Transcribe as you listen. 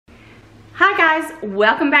guys,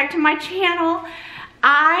 welcome back to my channel.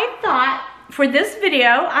 I thought for this video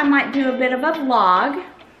I might do a bit of a vlog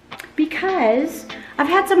because I've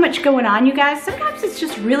had so much going on, you guys. Sometimes it's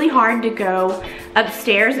just really hard to go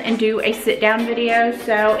upstairs and do a sit down video.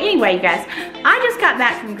 So anyway, you guys, I just got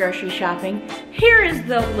back from grocery shopping. Here is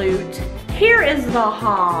the loot. Here is the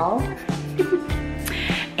haul.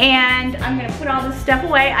 And I'm gonna put all this stuff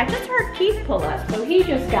away. I just heard Keith pull up, so he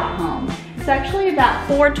just got home. It's actually about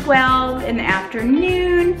 4:12 in the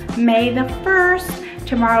afternoon, May the 1st.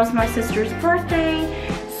 Tomorrow's my sister's birthday,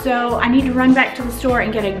 so I need to run back to the store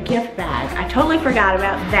and get a gift bag. I totally forgot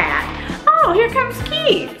about that. Oh, here comes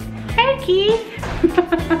Keith. Hey, Keith.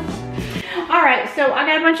 All right, so I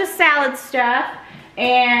got a bunch of salad stuff,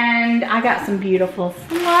 and I got some beautiful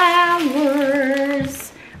flowers.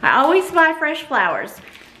 I always buy fresh flowers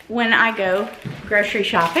when I go grocery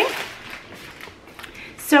shopping.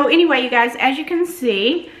 So anyway, you guys, as you can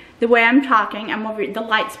see, the way I'm talking, I'm over, the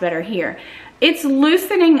light's better here. It's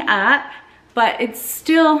loosening up, but it's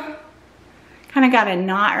still kind of got a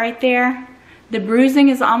knot right there. The bruising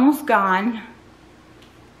is almost gone,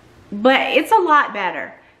 but it's a lot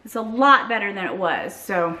better. It's a lot better than it was.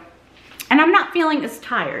 So, and I'm not feeling as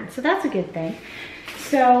tired, so that's a good thing.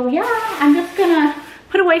 So yeah, I'm just gonna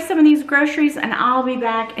put away some of these groceries and I'll be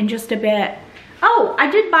back in just a bit. Oh, I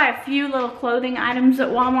did buy a few little clothing items at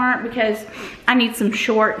Walmart because I need some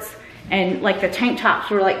shorts, and like the tank tops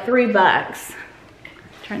were like $3.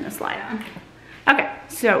 Turn this light on. Okay,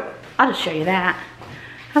 so I'll just show you that.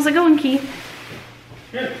 How's it going, Keith?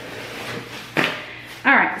 Good.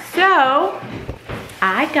 All right, so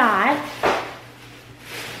I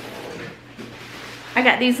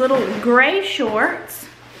got these little gray shorts.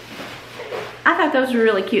 I thought those were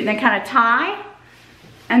really cute. They kind of tie,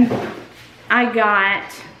 and I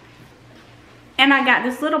got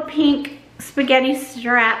this little pink spaghetti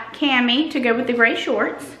strap cami to go with the gray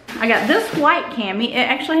shorts. I got this white cami. It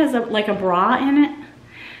actually has like a bra in it.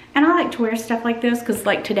 And I like to wear stuff like this because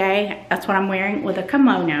like today, that's what I'm wearing with a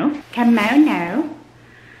kimono. And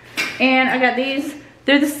I got these,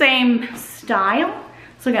 they're the same style.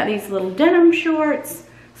 So I got these little denim shorts.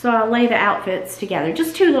 So I'll lay the outfits together.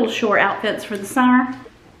 Just two little short outfits for the summer.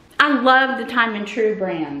 I love the Time and True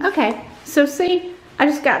brand. Okay, so see, I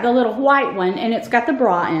just got the little white one and it's got the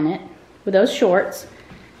bra in it with those shorts.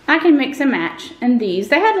 I can mix and match. And these,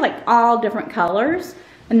 they had like all different colors.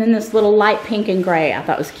 And then this little light pink and gray I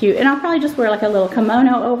thought was cute. And I'll probably just wear like a little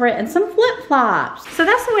kimono over it and some flip-flops. So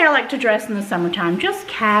that's the way I like to dress in the summertime, just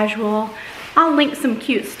casual. I'll link some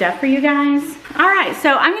cute stuff for you guys. All right,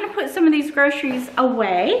 so I'm gonna put some of these groceries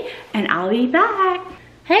away and I'll be back.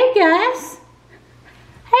 Hey, Gus.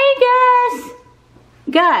 Hey, Gus.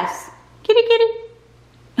 Gus, kitty, kitty.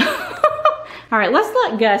 All right, let's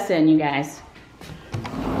let Gus in, you guys.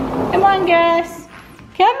 Come on, Gus.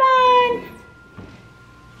 Come on.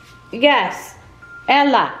 Gus.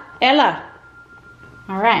 Ella. Ella.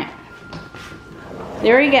 All right.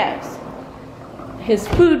 There he goes. His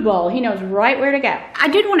food bowl. He knows right where to go. I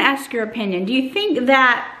did want to ask your opinion. Do you think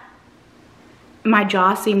that my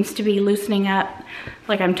jaw seems to be loosening up?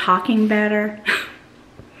 Like I'm talking better?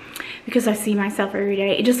 Because I see myself every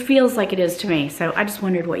day. It just feels like it is to me. So I just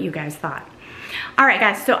wondered what you guys thought. All right,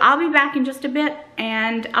 guys. So I'll be back in just a bit.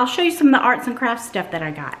 And I'll show you some of the arts and crafts stuff that I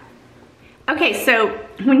got. Okay, so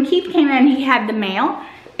when Keith came in, he had the mail.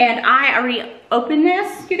 And I already opened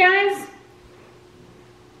this, you guys.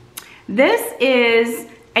 This is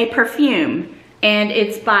a perfume, and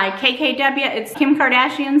it's by KKW. It's Kim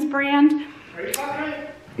Kardashian's brand. Are you talking?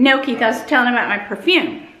 No, Keith, I was telling about my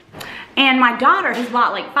perfume. And my daughter has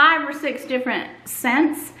bought like 5 or 6 different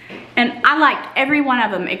scents, and I liked every one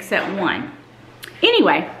of them except one.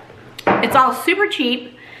 Anyway, it's all super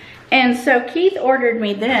cheap, and so Keith ordered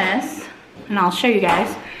me this, and I'll show you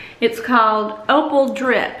guys. It's called Opal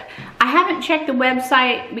Drip. I haven't checked the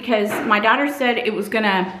website because my daughter said it was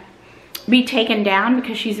gonna be taken down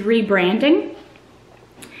because she's rebranding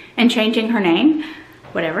and changing her name,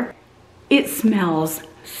 whatever. It smells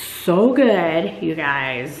so good, you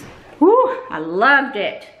guys. Woo, I loved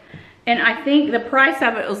it. And I think the price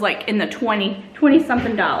of it was like in the 20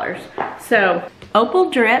 something dollars. So, Opal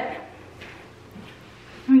Drip.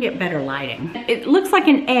 Let me get better lighting. It looks like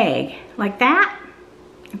an egg, like that.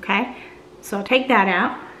 Okay, so I'll take that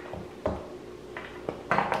out.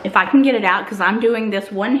 If I can get it out, because I'm doing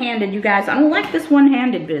this one-handed, you guys. I don't like this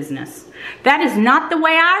one-handed business. That is not the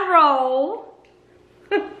way I roll.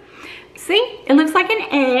 See, it looks like an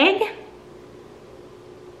egg.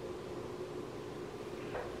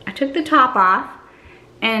 I took the top off,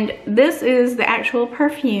 and this is the actual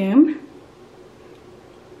perfume.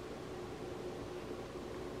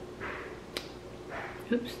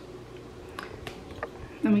 Oops.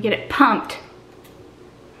 Let me get it pumped.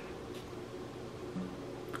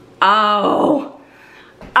 Oh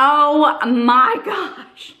my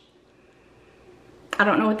gosh. I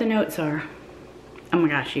don't know what the notes are. Oh my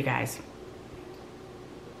gosh, you guys.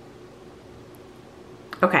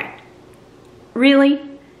 Okay. Really?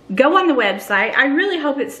 Go on the website. I really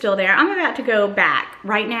hope it's still there. I'm about to go back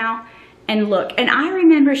right now and look. And I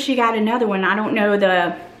remember she got another one. I don't know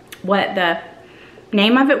what the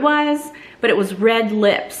name of it was, but it was red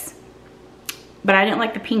lips. But I didn't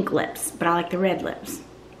like the pink lips, but I like the red lips.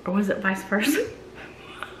 Or was it vice versa?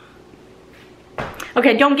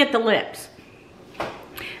 Okay, don't get the lips.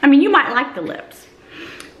 I mean, you might like the lips.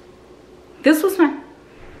 This is,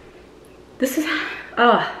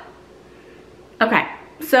 okay.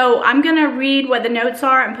 So I'm gonna read what the notes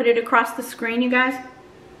are and put it across the screen, you guys.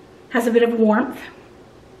 Has a bit of warmth.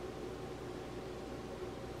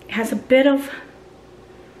 It has a bit of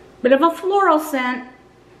a floral scent,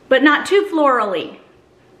 but not too florally.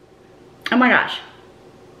 Oh my gosh.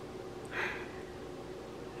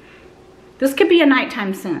 This could be a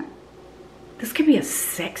nighttime scent. This could be a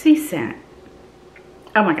sexy scent.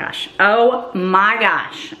 Oh my gosh. Oh my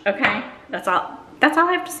gosh. Okay, that's all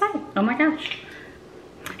I have to say. Oh my gosh.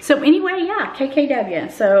 So anyway, yeah,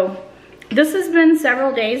 KKW. So this has been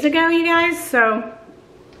several days ago, you guys. So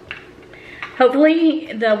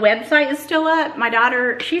hopefully the website is still up. My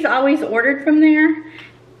daughter, she's always ordered from there.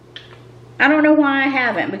 I don't know why I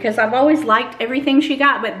haven't, because I've always liked everything she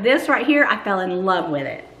got, but this right here, I fell in love with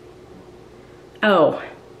it. Oh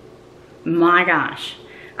my gosh.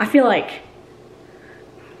 I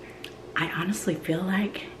honestly feel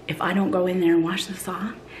like if I don't go in there and wash this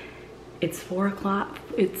off, it's 4 o'clock,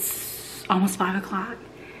 it's almost 5 o'clock.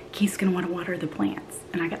 Keith's gonna wanna water the plants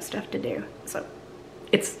and I got stuff to do. So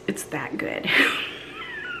it's that good.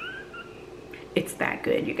 It's that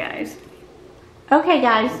good, you guys. Okay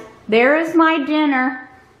guys, there is my dinner.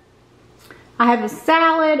 I have a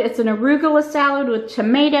salad. It's an arugula salad with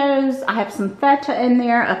tomatoes. I have some feta in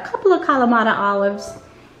there, a couple of Kalamata olives,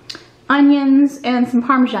 onions, and some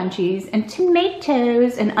Parmesan cheese, and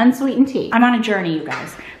tomatoes, and unsweetened tea. I'm on a journey, you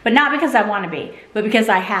guys, but not because I want to be, but because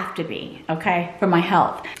I have to be, okay, for my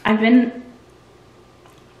health. I've been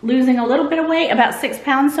losing a little bit of weight, about 6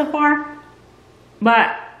 pounds so far,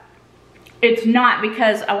 but it's not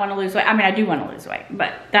because I want to lose weight. I mean, I do want to lose weight,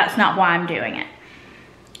 but that's not why I'm doing it.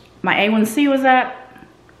 My A1C was up,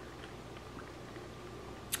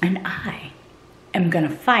 and I am gonna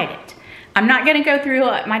fight it. I'm not gonna go through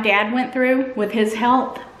what my dad went through with his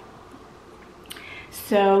health.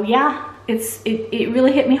 So yeah, it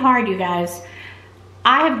really hit me hard, you guys.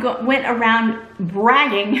 I have went around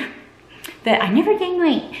bragging that I never gained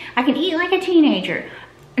weight. I can eat like a teenager.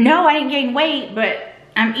 No, I didn't gain weight, but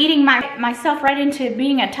I'm eating myself right into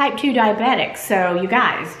being a type 2 diabetic. So you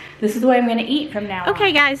guys, this is the way I'm gonna eat from now on.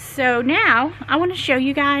 Okay guys, so now I wanna show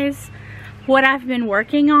you guys what I've been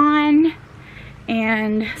working on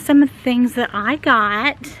and some of the things that I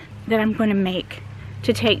got that I'm gonna make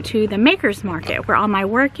to take to the Makers Market where all my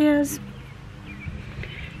work is.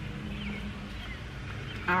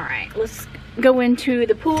 All right, let's go into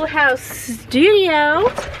the pool house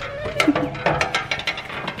studio.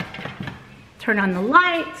 Turn on the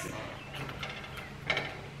lights.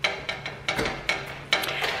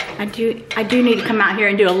 I do need to come out here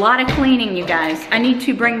and do a lot of cleaning, you guys. I need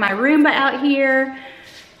to bring my Roomba out here.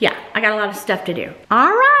 Yeah, I got a lot of stuff to do.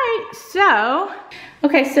 All right, so,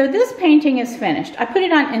 okay, so this painting is finished. I put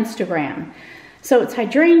it on Instagram. So it's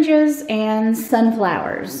hydrangeas and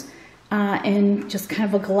sunflowers in just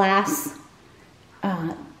kind of a glass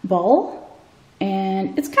bowl.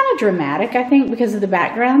 And it's kind of dramatic, I think, because of the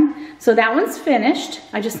background. So that one's finished.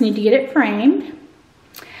 I just need to get it framed.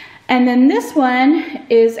 And then this one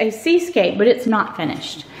is a seascape, but it's not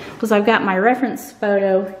finished because I've got my reference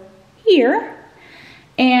photo here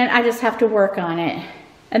and I just have to work on it.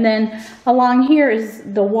 And then along here is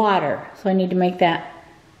the water. So I need to make that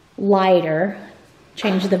lighter,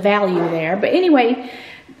 change the value there. But anyway,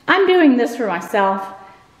 I'm doing this for myself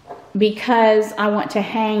because I want to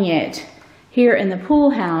hang it here in the pool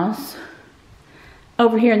house,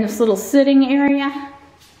 over here in this little sitting area.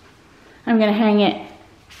 I'm gonna hang it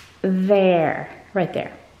there, right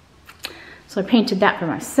there. So I painted that for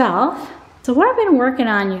myself. So what I've been working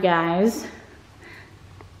on, you guys,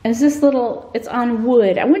 is this little, it's on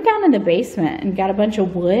wood. I went down in the basement and got a bunch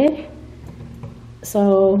of wood.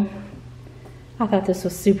 So I thought this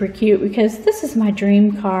was super cute because this is my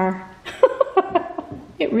dream car.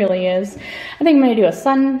 It really is. I think I'm gonna do a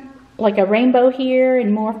sun, like a rainbow here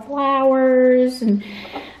and more flowers, and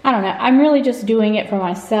I don't know. I'm really just doing it for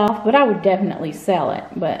myself, but I would definitely sell it.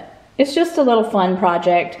 But it's just a little fun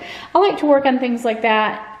project. I like to work on things like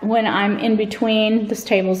that when I'm in between. This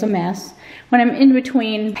table's a mess. When I'm in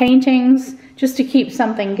between paintings, just to keep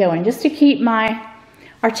something going, just to keep my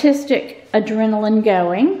artistic adrenaline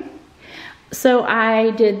going. So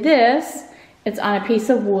I did this. It's on a piece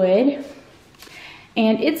of wood.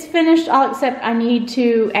 And it's finished all except I need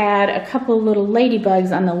to add a couple little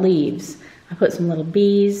ladybugs on the leaves. I put some little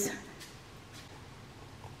bees.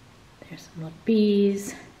 There's some little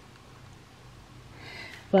bees.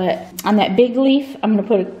 But on that big leaf, I'm going to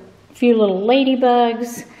put a few little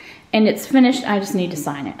ladybugs. And it's finished. I just need to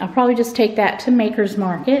sign it. I'll probably just take that to Maker's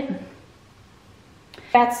Market.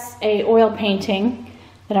 That's a oil painting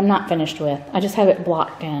that I'm not finished with. I just have it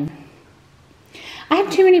blocked in. I have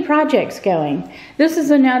too many projects going. This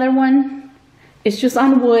is another one. It's just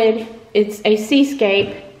on wood. It's a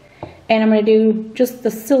seascape. And I'm going to do just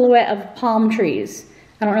the silhouette of palm trees.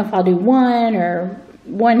 I don't know if I'll do one or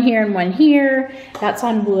one here and one here. That's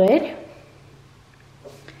on wood.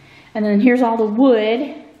 And then here's all the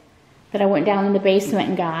wood that I went down in the basement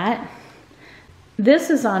and got. This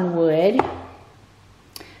is on wood.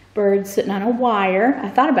 Bird sitting on a wire. I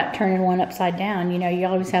thought about turning one upside down. You know, you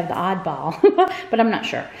always have the oddball, but I'm not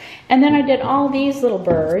sure. And then I did all these little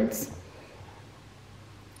birds.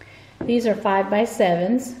 These are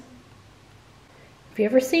 5x7s. If you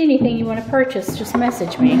ever see anything you want to purchase, just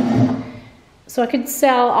message me. So I could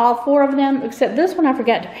sell all 4 of them, except this one I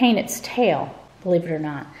forgot to paint its tail, believe it or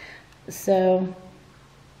not. So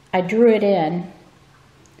I drew it in.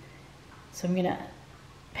 So I'm gonna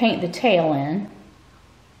paint the tail in.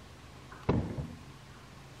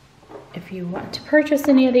 If you want to purchase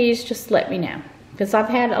any of these, just let me know. Because I've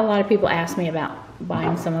had a lot of people ask me about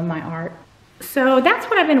buying some of my art. So that's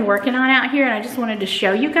what I've been working on out here, and I just wanted to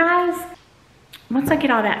show you guys. Once I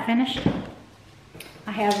get all that finished,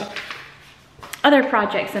 I have other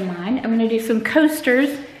projects in mind. I'm gonna do some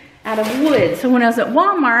coasters out of wood. So when I was at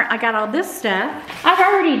Walmart, I got all this stuff. I've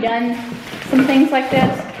already done some things like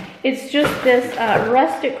this. It's just this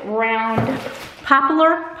rustic round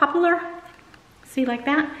poplar. See, like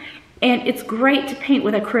that? And it's great to paint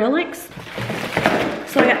with acrylics.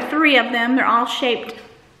 So I got 3 of them. They're all shaped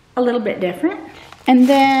a little bit different. And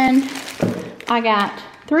then I got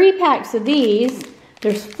 3 packs of these.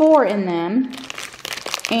 There's 4 in them.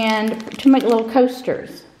 And to make little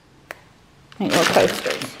coasters. Make little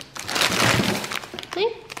coasters.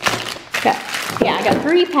 See? Yeah, I got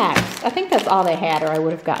 3 packs. I think that's all they had, or I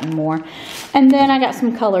would have gotten more. And then I got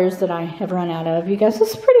some colors that I have run out of. You guys,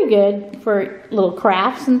 this is pretty good for little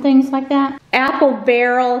crafts and things like that. Apple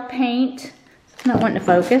barrel paint. It's not wanting to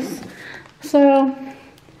focus. So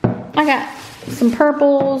I got some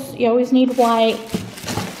purples. You always need white.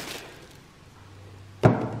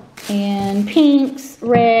 And pinks,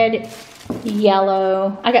 red,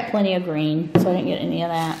 yellow. I got plenty of green, so I didn't get any of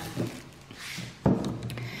that.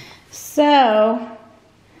 So I'm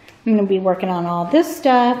going to be working on all this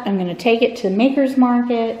stuff. I'm going to take it to Maker's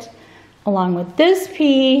Market along with this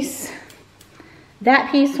piece,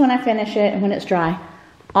 that piece when I finish it and when it's dry.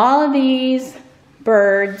 All of these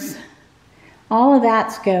birds, all of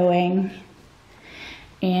that's going.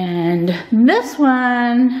 And this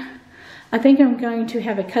one, I think I'm going to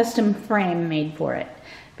have a custom frame made for it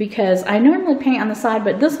because I normally paint on the side,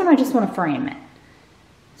 but this one I just want to frame it.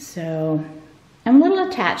 So I'm a little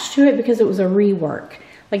attached to it because it was a rework.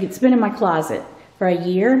 Like, it's been in my closet for a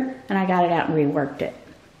year and I got it out and reworked it.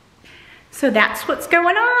 So that's what's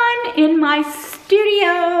going on in my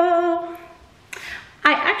studio.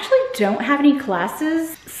 I actually don't have any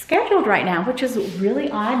classes scheduled right now, which is really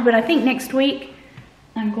odd, but I think next week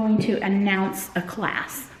I'm going to announce a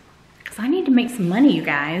class because I need to make some money, you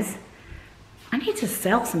guys. I need to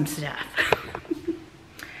sell some stuff.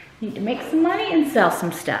 Need to make some money and sell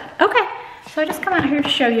some stuff. Okay, so I just come out here to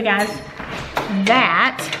show you guys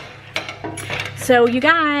that. So you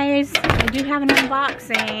guys, I do have an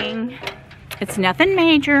unboxing. It's nothing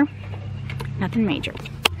major, nothing major.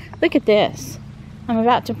 Look at this. I'm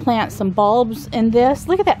about to plant some bulbs in this.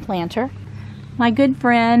 Look at that planter. My good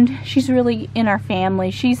friend, she's really in our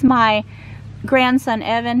family. She's my grandson,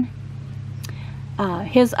 Evan,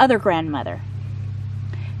 his other grandmother.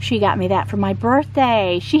 She got me that for my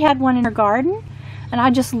birthday. She had one in her garden and I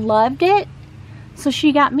just loved it. So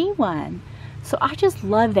she got me one. So I just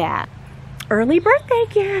love that. Early birthday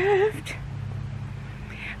gift.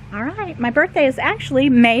 All right, my birthday is actually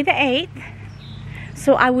May the 8th.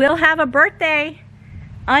 So I will have a birthday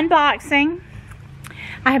unboxing.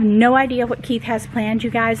 I have no idea what Keith has planned, you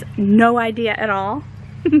guys. No idea at all.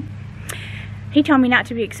 He told me not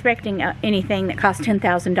to be expecting anything that cost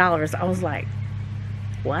 $10,000. I was like,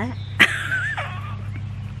 what?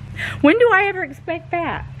 When do I ever expect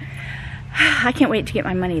that? I can't wait to get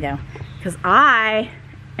my money though, because I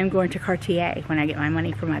am going to Cartier when I get my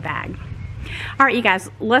money for my bag. All right, you guys,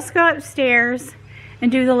 let's go upstairs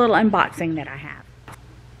and do the little unboxing that I have.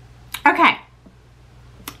 Okay,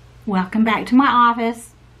 welcome back to my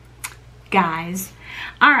office, guys.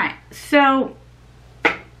 All right, so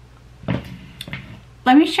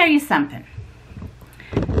let me show you something.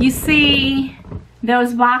 You see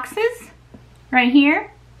those boxes right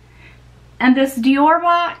here and this Dior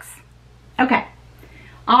box? Okay,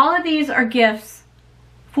 all of these are gifts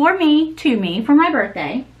for me, to me, for my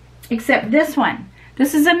birthday, except this one.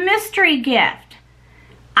 This is a mystery gift.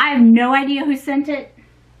 I have no idea who sent it.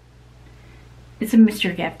 It's a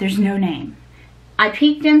mystery gift. There's no name. I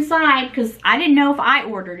peeked inside because I didn't know if I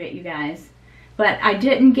ordered it, you guys. But I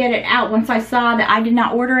didn't get it out. Once I saw that I did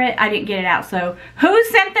not order it, I didn't get it out. So, who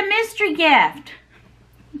sent the mystery gift?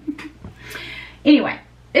 Anyway,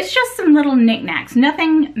 it's just some little knickknacks.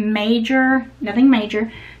 Nothing major. Nothing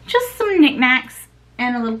major. Just some knickknacks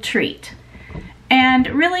and a little treat. And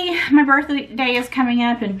really, my birthday is coming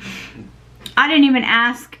up, and I didn't even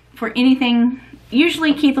ask for anything.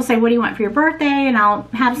 Usually Keith will say, what do you want for your birthday? And I'll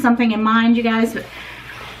have something in mind, you guys. But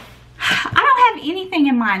I don't have anything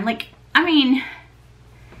in mind. Like, I mean,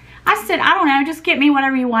 I said, I don't know, just get me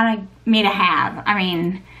whatever you want me to have. I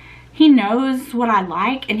mean, he knows what I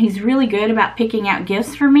like, and he's really good about picking out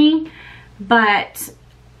gifts for me. But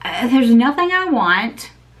there's nothing I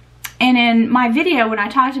want. And in my video, when I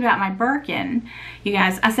talked about my Birkin, you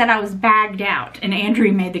guys, I said I was bagged out. And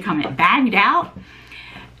Andrew made the comment, bagged out?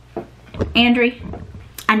 Andrew,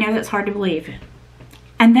 I know that's hard to believe.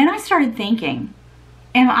 And then I started thinking,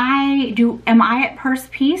 am I at purse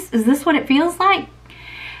piece? Is this what it feels like?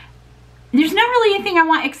 There's not really anything I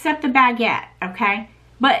want except the baguette, okay?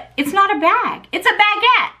 But it's not a bag. It's a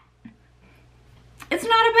baguette. It's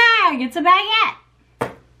not a bag. It's a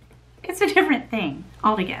baguette. It's a different thing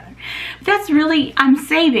altogether. But that's really, I'm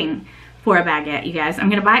saving for a baguette, you guys. I'm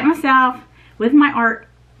going to buy it myself with my art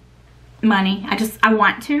money. I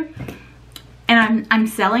want to. And I'm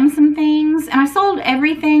selling some things. And I sold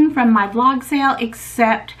everything from my vlog sale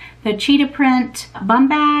except the cheetah print bum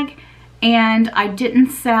bag. And I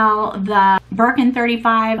didn't sell the Birkin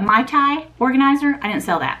 35 Mai Tai organizer. I didn't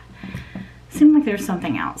sell that. Seemed like there's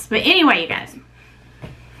something else. But anyway, you guys.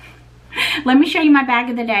 Let me show you my bag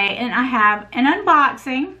of the day. And I have an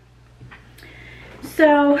unboxing.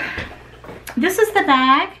 So, this is the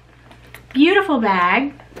bag. Beautiful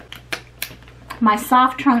bag. My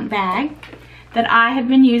soft trunk bag that I have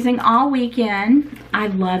been using all weekend. I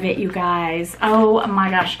love it, you guys. Oh my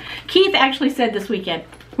gosh. Keith actually said this weekend,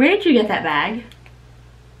 where did you get that bag?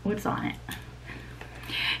 What's on it?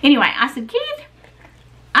 Anyway, I said, Keith,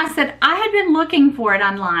 I said, I had been looking for it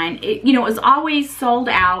online. It, you know, it was always sold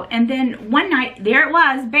out. And then one night, there it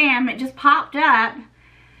was, bam, it just popped up.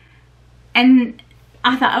 And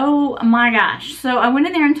I thought, oh my gosh. So I went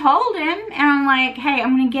in there and told him, and I'm like, hey,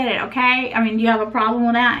 I'm going to get it, okay? I mean, do you have a problem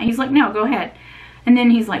with that? And he's like, no, go ahead. And then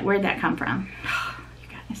he's like, where'd that come from?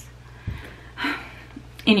 You guys.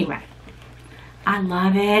 Anyway, I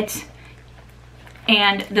love it.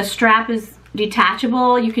 And the strap is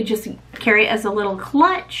detachable. You could just carry it as a little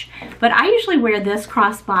clutch. But I usually wear this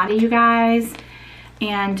crossbody, you guys.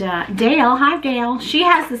 And Dale, hi Dale, she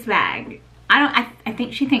has this bag. I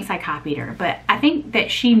think she thinks I copied her, but I think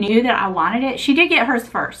that she knew that I wanted it. She did get hers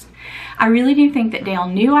first. I really do think that Dale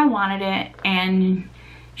knew I wanted it, and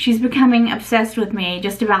she's becoming obsessed with me,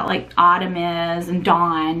 just about like Autumn is, and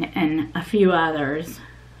Dawn, and a few others.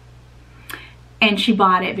 And she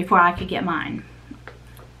bought it before I could get mine.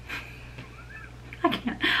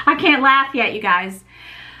 I can't laugh yet, you guys.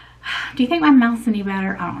 Do you think my mouth's any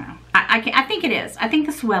better? I don't know. I think it is. I think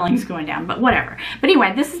the swelling's going down, but whatever. But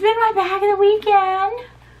anyway, this has been my bag of the weekend.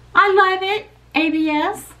 I love it.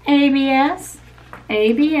 ABS, ABS,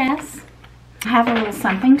 ABS. I have a little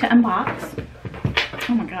something to unbox.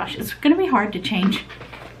 Oh my gosh, it's going to be hard to change.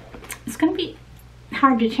 It's going to be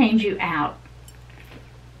hard to change you out.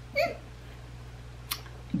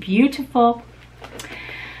 Beautiful.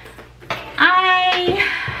 I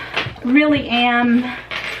really am.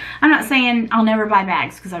 I'm not saying I'll never buy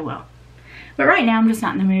bags, because I will. But right now I'm just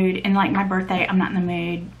not in the mood. And like my birthday, I'm not in the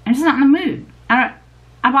mood. I'm just not in the mood. I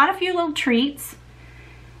bought a few little treats.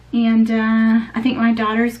 And I think my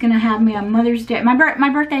daughter's going to have me on Mother's Day. My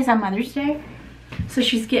birthday's on Mother's Day. So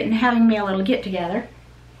she's having me a little get together.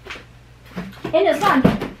 And it's not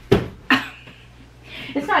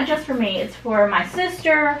just for me. It's for my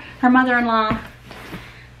sister, her mother-in-law,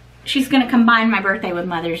 she's gonna combine my birthday with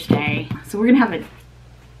Mother's Day. So we're gonna have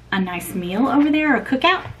a nice meal over there, a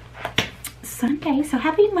cookout Sunday. So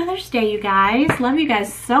happy Mother's Day, you guys. Love you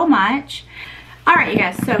guys so much. All right, you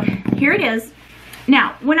guys, so here it is.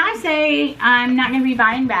 Now, when I say I'm not gonna be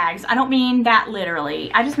buying bags, I don't mean that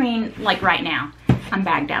literally. I just mean like right now, I'm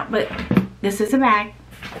bagged out. But this is a bag,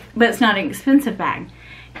 but it's not an expensive bag.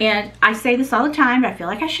 And I say this all the time, but I feel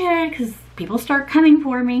like I should because people start coming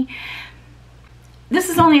for me. This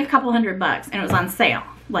is only a couple $100 and it was on sale,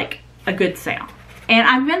 like a good sale. And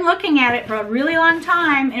I've been looking at it for a really long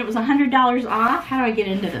time and it was $100 off. How do I get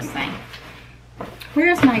into this thing?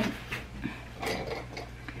 Where's my...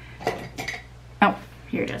 Oh,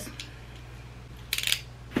 here it is.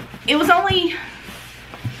 It was only,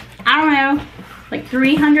 I don't know, like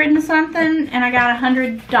 $300 and something, and I got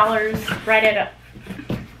 $100 right at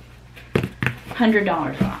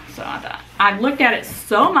 $100 off. So I thought, I've looked at it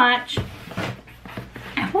so much.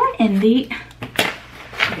 And what in the,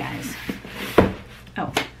 you guys,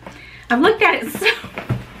 oh, I've looked at it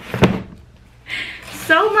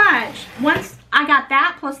so much. Once I got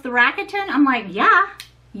that plus the Rakuten, I'm like, yeah,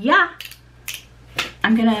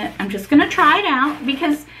 I'm just gonna try it out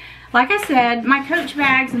because, like I said, my Coach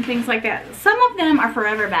bags and things like that, some of them are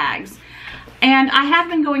forever bags. And I have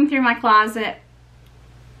been going through my closet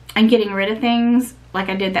and getting rid of things. Like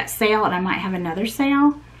I did that sale and I might have another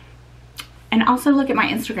sale. And also look at my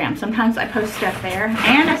Instagram. Sometimes I post stuff there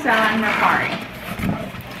and I sell on Mercari.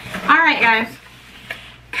 All right, guys.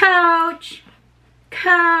 Coach.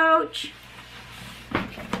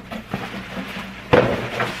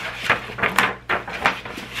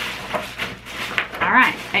 All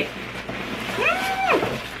right. Hey.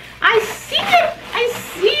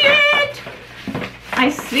 I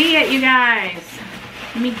see it, you guys.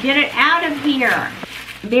 Let me get it out of here.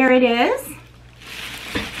 There it is.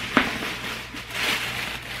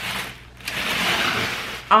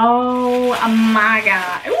 Oh my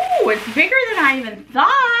God. Ooh, it's bigger than I even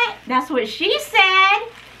thought. That's what she said.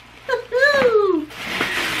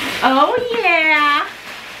 Oh yeah.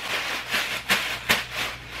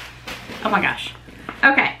 Oh my gosh.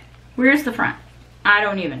 Okay, where's the front? I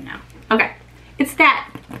don't even know. Okay, it's that.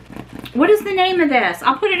 What is the name of this?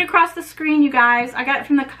 I'll put it across the screen, you guys. I got it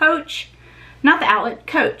from the Coach, not the outlet,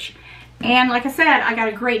 Coach. And like I said, I got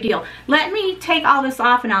a great deal. Let me take all this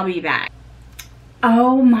off and I'll be back.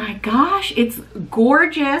 Oh my gosh, it's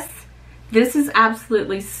gorgeous. This is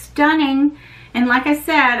absolutely stunning. And like I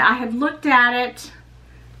said, I have looked at it.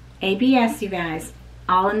 ABS, you guys,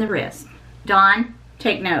 all in the wrist. Dawn,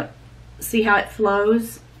 take note. See how it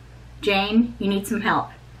flows? Jane, you need some help.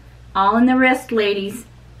 All in the wrist, ladies.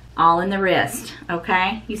 All in the wrist,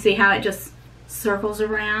 okay? You see how it just circles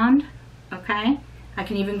around, okay? I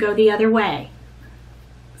can even go the other way.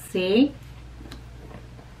 See?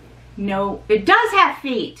 No, it does have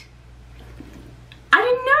feet. I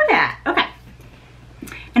didn't know that.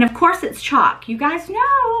 Okay. And of course it's chalk. You guys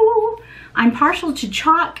know I'm partial to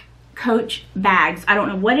chalk Coach bags. I don't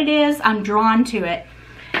know what it is. I'm drawn to it.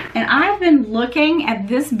 And I've been looking at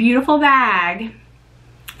this beautiful bag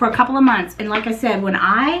for a couple of months. And like I said, when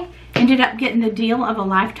I ended up getting the deal of a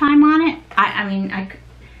lifetime on it, I mean,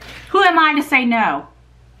 who am I to say no?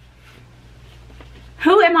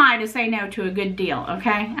 Who am I to say no to a good deal,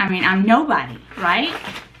 okay? I mean, I'm nobody, right?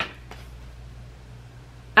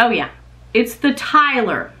 Oh yeah, it's the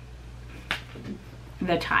Tyler.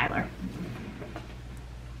 The Tyler.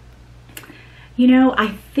 You know, I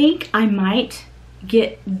think I might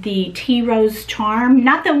get the Tea Rose Charm,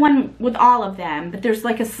 not the one with all of them, but there's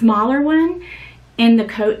like a smaller one in the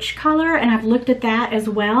Coach color, and I've looked at that as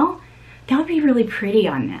well. That would be really pretty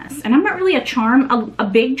on this. And I'm not really a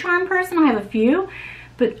big charm person. I have a few,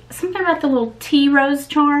 but something about the little Tea Rose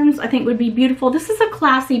charms I think would be beautiful. This is a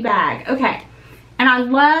classy bag. Okay, and I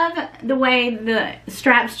love the way the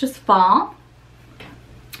straps just fall.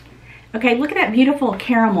 Okay, look at that beautiful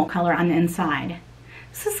caramel color on the inside.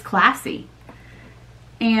 This is classy.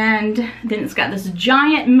 And then it's got this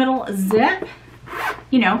giant middle zip.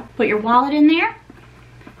 You know, put your wallet in there.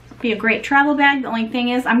 Be a great travel bag. The only thing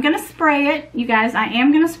is I'm going to spray it. You guys, I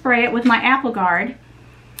am going to spray it with my Apple Guard.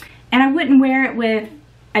 And I wouldn't wear it with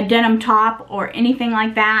a denim top or anything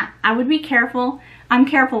like that. I would be careful. I'm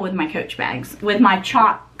careful with my Coach bags. With my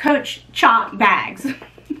Coach chalk bags.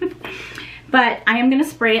 But I am going to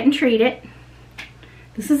spray it and treat it.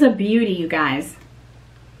 This is a beauty, you guys.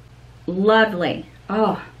 Lovely.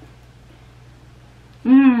 Oh.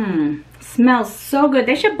 Smells so good.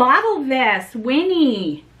 They should bottle this.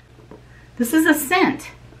 Winnie. This is a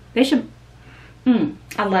scent. They should.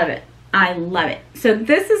 I love it. I love it. So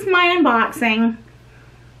this is my unboxing.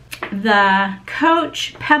 the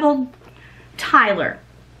Coach Pebble Tyler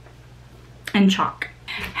and chalk.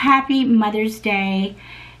 Happy Mother's Day,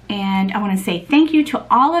 and I want to say thank you to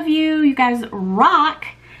all of you. You guys rock.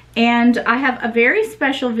 And I have a very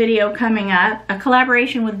special video coming up, a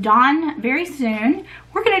collaboration with Dawn very soon.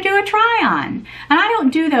 We're gonna do a try on. And I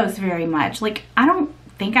don't do those very much. Like, I don't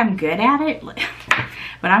think I'm good at it,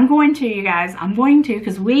 but I'm going to, you guys. I'm going to,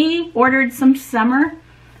 because we ordered some summer,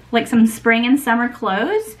 like some spring and summer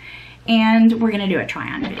clothes, and we're gonna do a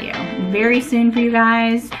try on video very soon for you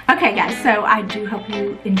guys. Okay guys, so I do hope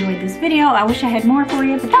you enjoyed this video. I wish I had more for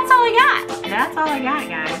you, but that's all I got. That's all I got,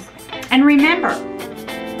 guys. And remember,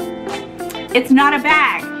 it's not a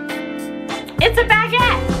bag, it's a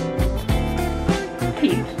baguette.